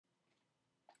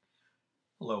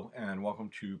Hello and welcome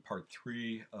to part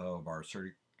 3 of our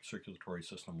circulatory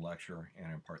system lecture,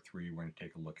 and in part 3 we're going to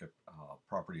take a look at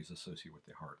properties associated with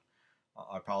the heart.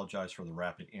 I apologize for the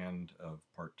rapid end of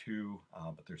part 2,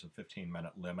 but there's a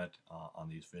 15-minute limit on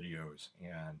these videos,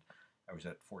 and I was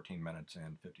at 14 minutes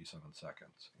and 57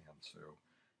 seconds, and so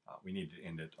we need to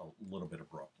end it a little bit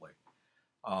abruptly.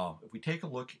 If we take a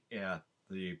look at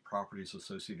the properties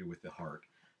associated with the heart,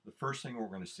 the first thing we're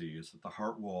going to see is that the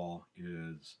heart wall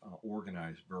is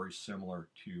organized very similar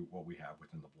to what we have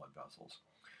within the blood vessels.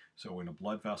 So in a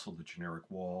blood vessel, the generic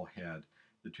wall had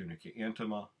the tunica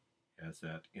intima as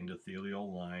that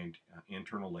endothelial-lined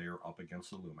internal layer up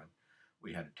against the lumen.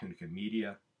 We had a tunica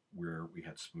media where we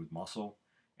had smooth muscle,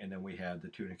 and then we had the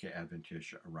tunica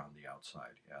adventitia around the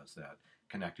outside as that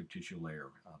connective tissue layer,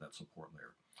 that support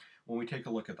layer. When we take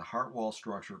a look at the heart wall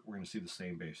structure, we're going to see the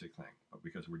same basic thing, but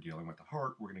because we're dealing with the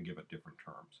heart, we're going to give it different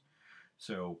terms.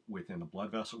 So within the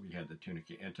blood vessel, we had the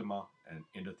tunica intima, an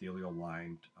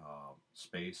endothelial-lined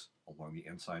space along the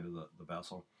inside of the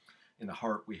vessel. In the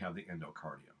heart, we have the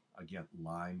endocardium, again,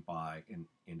 lined by an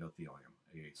endothelium,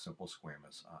 a simple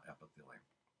squamous epithelium.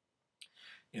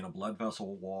 In a blood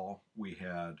vessel wall, we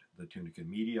had the tunica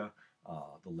media,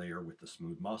 the layer with the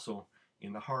smooth muscle.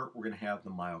 In the heart, we're going to have the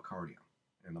myocardium.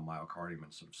 And the myocardium,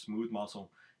 instead of smooth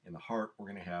muscle, in the heart, we're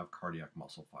going to have cardiac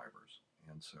muscle fibers.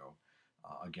 And so,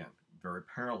 again, very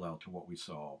parallel to what we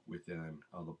saw within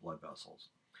the blood vessels.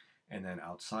 And then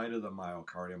outside of the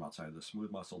myocardium, outside of the smooth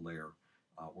muscle layer,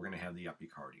 we're going to have the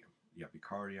epicardium. The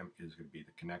epicardium is going to be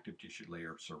the connective tissue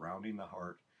layer surrounding the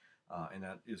heart, and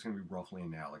that is going to be roughly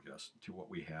analogous to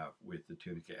what we have with the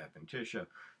tunica adventitia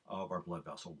of our blood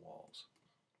vessel walls.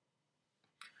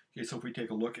 Okay, so if we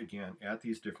take a look again at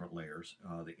these different layers,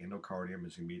 the endocardium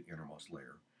is going to be the innermost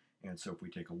layer. And so if we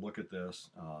take a look at this,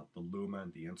 the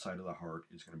lumen, the inside of the heart,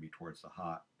 is going to be towards the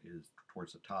top.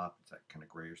 It's that kind of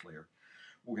grayish layer.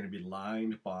 We're going to be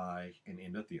lined by an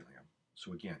endothelium.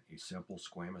 So again, a simple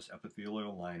squamous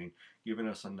epithelial lining, giving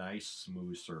us a nice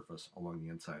smooth surface along the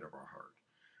inside of our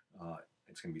heart.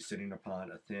 It's going to be sitting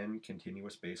upon a thin,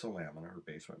 continuous basal lamina or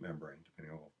basement membrane,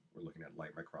 depending on if we're looking at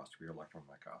light microscopy or electron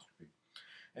microscopy.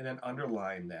 And then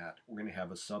underlying that, we're going to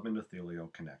have a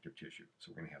subendothelial connective tissue. So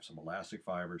we're going to have some elastic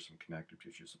fibers, some connective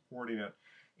tissue supporting it,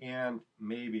 and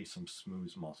maybe some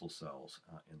smooth muscle cells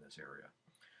in this area.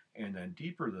 And then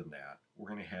deeper than that, we're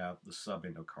going to have the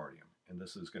subendocardium. And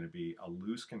this is going to be a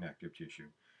loose connective tissue.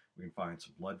 We can find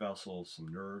some blood vessels,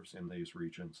 some nerves in these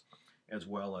regions, as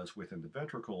well as within the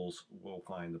ventricles, we'll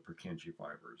find the Purkinje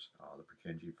fibers. The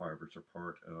Purkinje fibers are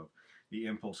part of the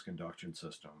impulse conduction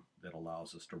system that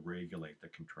allows us to regulate the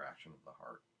contraction of the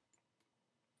heart.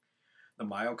 The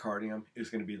myocardium is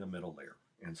going to be the middle layer.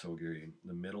 And so again,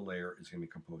 the middle layer is going to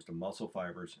be composed of muscle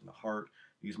fibers in the heart.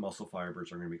 These muscle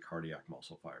fibers are going to be cardiac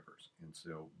muscle fibers. And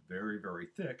so very, very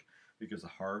thick, because the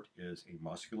heart is a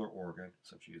muscular organ,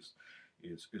 essentially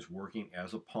is working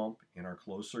as a pump in our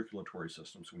closed circulatory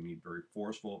system. So we need very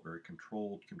forceful, very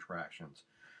controlled contractions,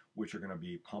 which are going to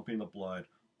be pumping the blood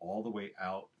all the way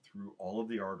out through all of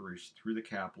the arteries, through the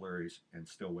capillaries, and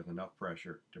still with enough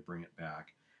pressure to bring it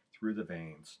back through the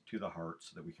veins to the heart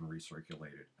so that we can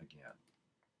recirculate it again.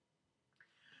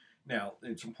 Now,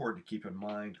 it's important to keep in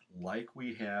mind, like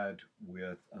we had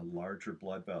with larger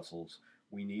blood vessels,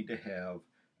 we need to have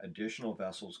additional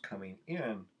vessels coming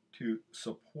in to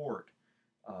support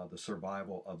the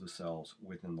survival of the cells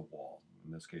within the wall,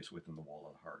 in this case within the wall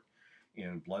of the heart.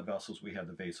 In blood vessels, we had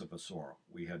the vasa vasorum.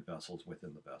 We had vessels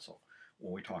within the vessel.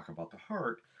 When we talk about the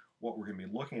heart, what we're going to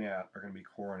be looking at are going to be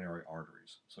coronary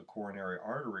arteries. So coronary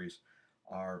arteries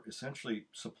are essentially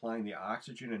supplying the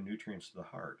oxygen and nutrients to the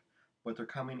heart, but they're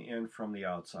coming in from the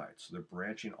outside. So they're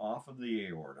branching off of the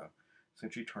aorta,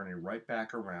 essentially turning right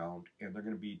back around, and they're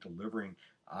going to be delivering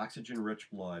oxygen-rich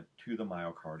blood to the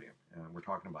myocardium. And we're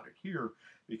talking about it here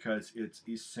because it's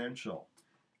essential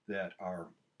that our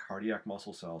cardiac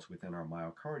muscle cells within our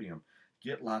myocardium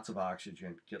get lots of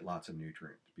oxygen, get lots of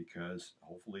nutrients, because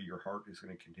hopefully your heart is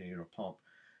going to continue to pump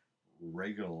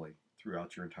regularly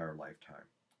throughout your entire lifetime.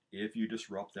 If you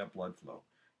disrupt that blood flow,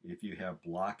 if you have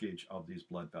blockage of these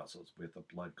blood vessels with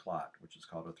a blood clot, which is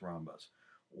called a thrombus,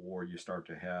 or you start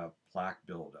to have plaque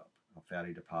buildup,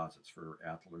 fatty deposits for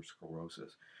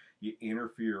atherosclerosis, you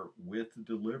interfere with the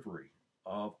delivery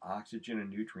of oxygen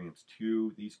and nutrients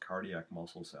to these cardiac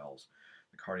muscle cells.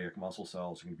 The cardiac muscle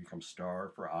cells can become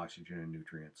starved for oxygen and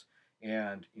nutrients,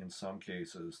 and in some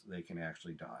cases, they can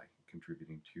actually die,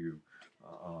 contributing to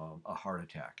a heart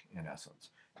attack, in essence.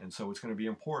 And so it's going to be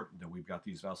important that we've got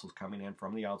these vessels coming in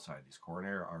from the outside, these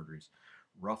coronary arteries,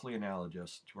 roughly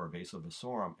analogous to our vasa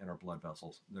vasorum in our blood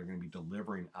vessels. They're going to be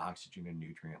delivering oxygen and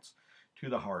nutrients to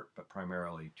the heart, but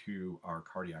primarily to our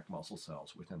cardiac muscle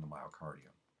cells within the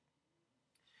myocardium.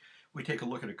 We take a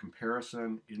look at a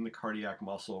comparison in the cardiac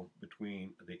muscle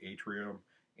between the atrium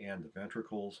and the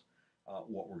ventricles.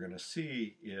 What we're going to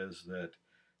see is that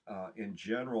in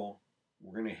general,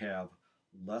 we're going to have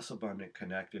less abundant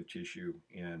connective tissue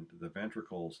in the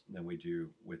ventricles than we do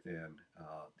within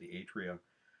the atria.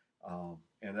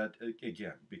 And that,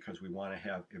 again, because we want to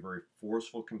have a very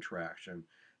forceful contraction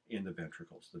in the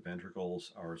ventricles. The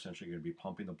ventricles are essentially going to be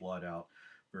pumping the blood out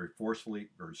very forcefully,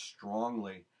 very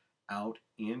strongly out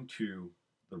into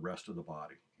the rest of the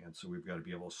body. And so we've got to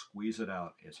be able to squeeze it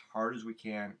out as hard as we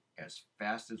can, as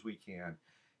fast as we can,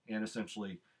 and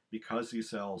essentially, because these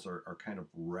cells are kind of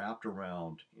wrapped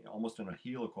around, almost in a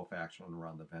helical fashion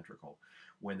around the ventricle,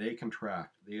 when they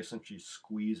contract, they essentially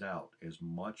squeeze out as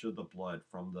much of the blood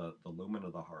from the lumen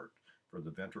of the heart, from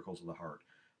the ventricles of the heart,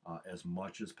 as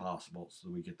much as possible, so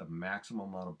that we get the maximum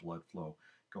amount of blood flow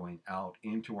going out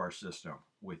into our system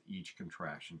with each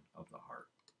contraction of the heart.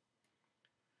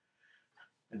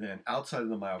 And then outside of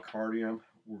the myocardium,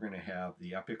 we're going to have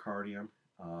the epicardium.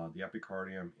 The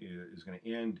epicardium is going to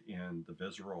end in the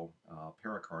visceral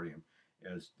pericardium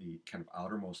as the kind of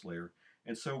outermost layer.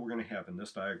 And so we're going to have in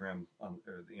this diagram,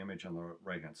 the image on the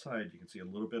right-hand side, you can see a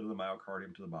little bit of the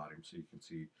myocardium to the bottom. So you can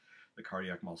see the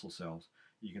cardiac muscle cells.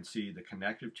 You can see the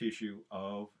connective tissue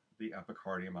of the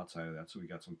epicardium outside of that. So we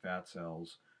got some fat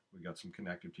cells. We got some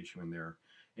connective tissue in there.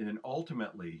 And then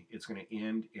ultimately, it's going to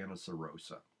end in a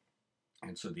serosa.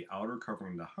 And so the outer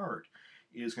covering the heart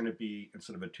is going to be,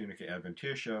 instead of a tunica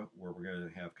adventitia, where we're going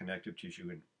to have connective tissue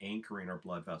and anchoring our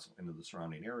blood vessel into the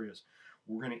surrounding areas,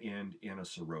 we're going to end in a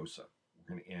serosa.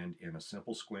 We're going to end in a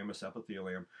simple squamous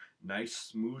epithelium, nice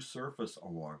smooth surface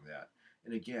along that.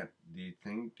 And again, the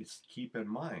thing to keep in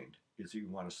mind is you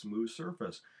want a smooth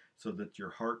surface so that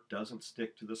your heart doesn't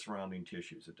stick to the surrounding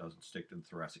tissues. It doesn't stick to the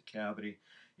thoracic cavity.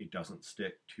 It doesn't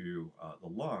stick to the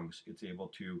lungs. It's able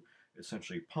to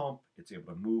essentially pump. It's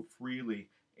able to move freely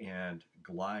and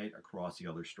glide across the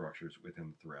other structures within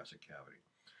the thoracic cavity.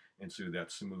 And so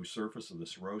that smooth surface of the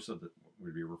serosa that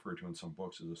would be referred to in some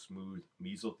books as a smooth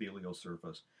mesothelial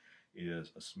surface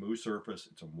is a smooth surface.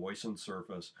 It's a moistened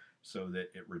surface so that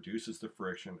it reduces the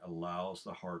friction, allows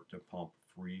the heart to pump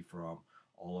free from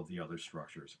all of the other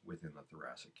structures within the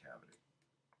thoracic cavity.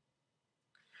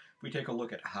 If we take a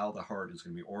look at how the heart is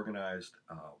going to be organized,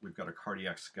 we've got a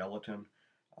cardiac skeleton.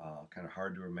 Kind of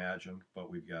hard to imagine, but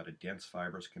we've got a dense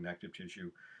fibrous connective tissue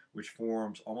which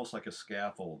forms almost like a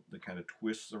scaffold that kind of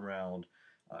twists around.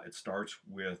 It starts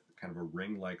with kind of a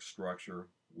ring-like structure,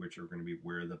 which are going to be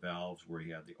where the valves, where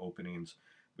you have the openings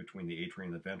between the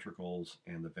atrium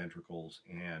and the ventricles,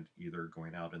 and either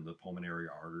going out in the pulmonary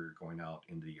artery or going out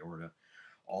into the aorta.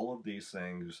 All of these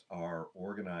things are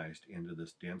organized into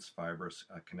this dense fibrous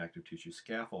connective tissue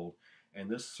scaffold, and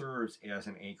this serves as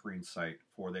an anchoring site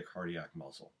for the cardiac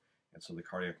muscle. And so the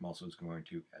cardiac muscle is going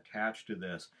to attach to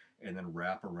this and then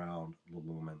wrap around the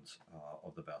lumens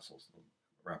of the vessels,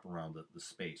 wrap around the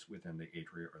space within the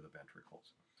atria or the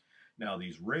ventricles. Now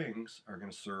these rings are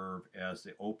going to serve as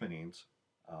the openings,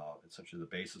 essentially the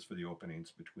basis for the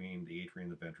openings between the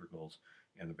atrium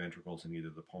and the ventricles in either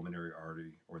the pulmonary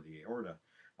artery or the aorta.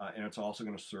 And it's also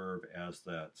going to serve as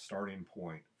the starting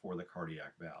point for the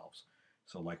cardiac valves.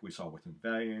 So like we saw within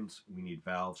veins, we need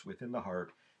valves within the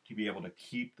heart to be able to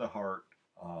keep the heart,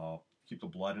 keep the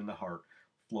blood in the heart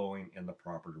flowing in the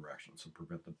proper direction, so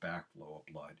prevent the backflow of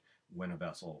blood when a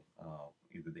vessel,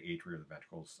 either the atria or the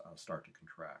ventricles, start to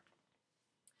contract.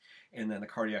 And then the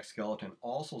cardiac skeleton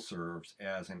also serves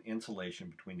as an insulation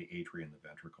between the atria and the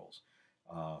ventricles.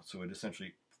 So it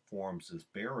essentially forms this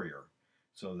barrier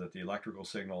so that the electrical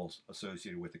signals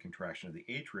associated with the contraction of the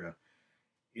atria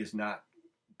is not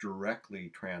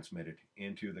directly transmitted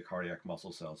into the cardiac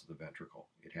muscle cells of the ventricle.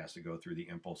 It has to go through the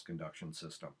impulse conduction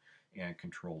system and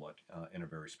control it in a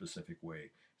very specific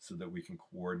way so that we can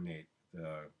coordinate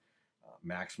the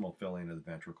maximal filling of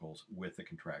the ventricles with the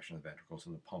contraction of the ventricles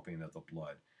and the pumping of the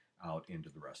blood out into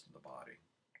the rest of the body.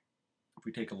 If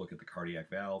we take a look at the cardiac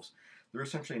valves, they're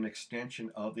essentially an extension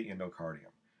of the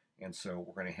endocardium. And so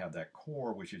we're going to have that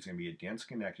core, which is going to be a dense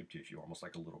connective tissue, almost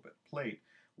like a little bit plate,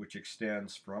 which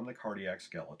extends from the cardiac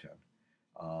skeleton.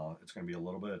 It's going to be a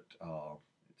little bit,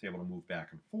 it's able to move back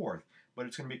and forth, but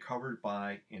it's going to be covered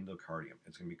by endocardium.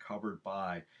 It's going to be covered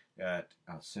by that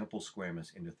simple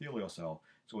squamous endothelial cell.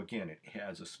 So again, it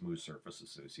has a smooth surface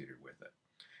associated with it.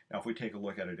 Now, if we take a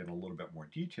look at it in a little bit more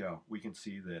detail, we can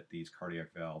see that these cardiac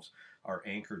valves are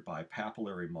anchored by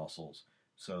papillary muscles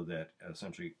so that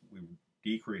essentially we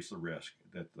decrease the risk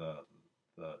that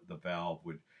the valve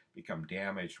would become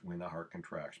damaged when the heart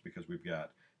contracts, because we've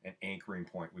got an anchoring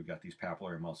point. We've got these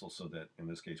papillary muscles so that, in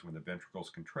this case, when the ventricles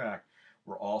contract,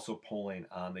 we're also pulling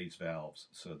on these valves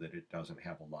so that it doesn't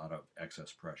have a lot of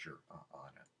excess pressure on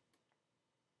it.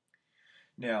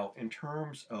 Now, in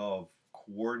terms of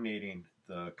coordinating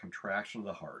the contraction of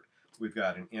the heart, we've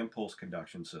got an impulse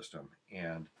conduction system,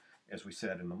 and as we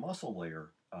said in the muscle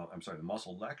layer, the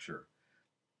muscle lecture,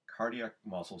 cardiac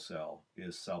muscle cell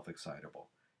is self-excitable.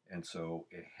 And so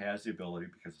it has the ability,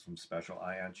 because of some special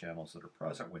ion channels that are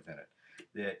present within it,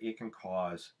 that it can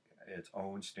cause its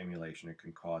own stimulation. It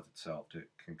can cause itself to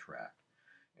contract.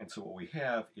 And so what we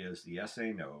have is the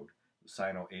SA node, the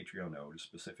sinoatrial node, a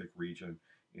specific region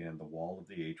in the wall of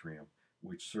the atrium,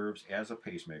 which serves as a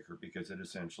pacemaker because it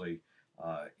essentially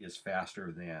is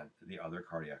faster than the other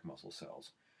cardiac muscle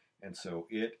cells. And so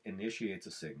it initiates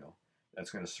a signal that's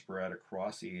going to spread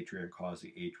across the atria and cause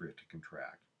the atria to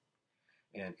contract.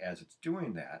 And as it's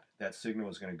doing that, that signal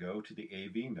is going to go to the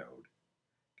AV node,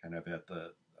 kind of at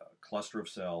the cluster of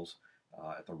cells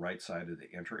at the right side of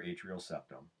the interatrial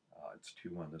septum. It's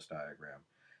 2 on this diagram.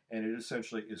 And it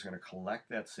essentially is going to collect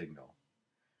that signal,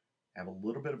 have a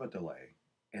little bit of a delay,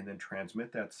 and then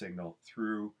transmit that signal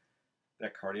through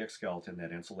that cardiac skeleton,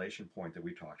 that insulation point that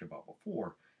we talked about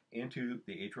before, into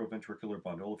the atrioventricular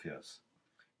bundle of His.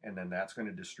 And then that's going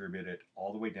to distribute it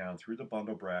all the way down through the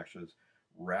bundle branches,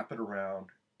 wrap it around,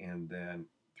 and then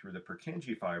through the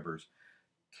Purkinje fibers,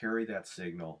 carry that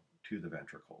signal to the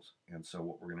ventricles. And so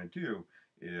what we're going to do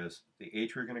is the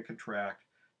atria are going to contract,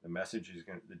 the message is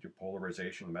going to, the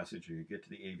depolarization, the message is going to get to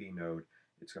the AV node,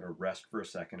 it's going to rest for a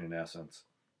second in essence,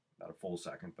 not a full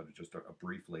second, but just a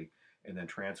briefly, and then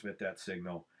transmit that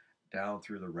signal down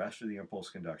through the rest of the impulse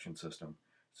conduction system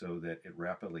so that it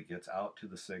rapidly gets out to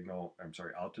the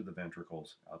out to the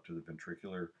ventricles, out to the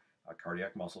ventricular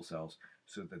cardiac muscle cells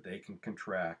so that they can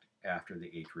contract after the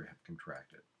atria have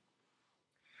contracted.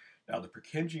 Now, the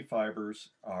Purkinje fibers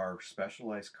are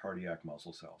specialized cardiac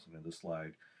muscle cells. And in this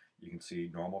slide, you can see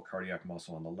normal cardiac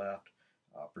muscle on the left,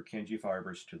 Purkinje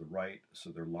fibers to the right. So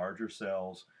they're larger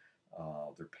cells.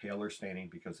 They're paler staining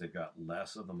because they've got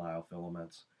less of the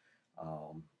myofilaments.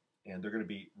 And they're going to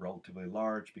be relatively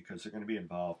large because they're going to be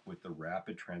involved with the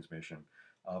rapid transmission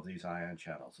of these ion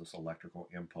channels, this electrical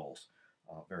impulse,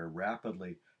 very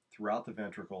rapidly throughout the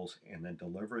ventricles and then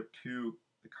deliver it to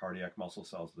the cardiac muscle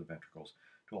cells of the ventricles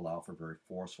to allow for very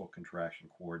forceful contraction,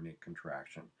 coordinate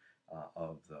contraction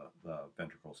of the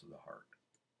ventricles of the heart.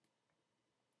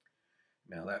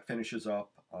 Now that finishes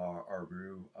up our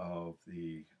view of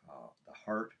the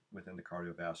heart within the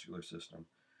cardiovascular system.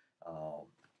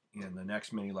 In the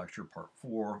next mini lecture, part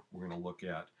 4, we're going to look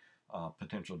at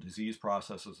potential disease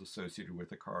processes associated with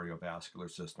the cardiovascular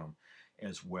system,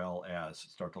 as well as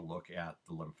start to look at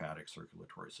the lymphatic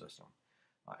circulatory system.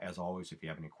 As always, if you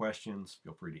have any questions,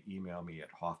 feel free to email me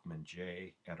at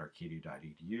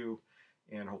hoffmanj@arcadia.edu,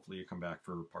 and hopefully you come back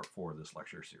for part 4 of this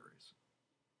lecture series.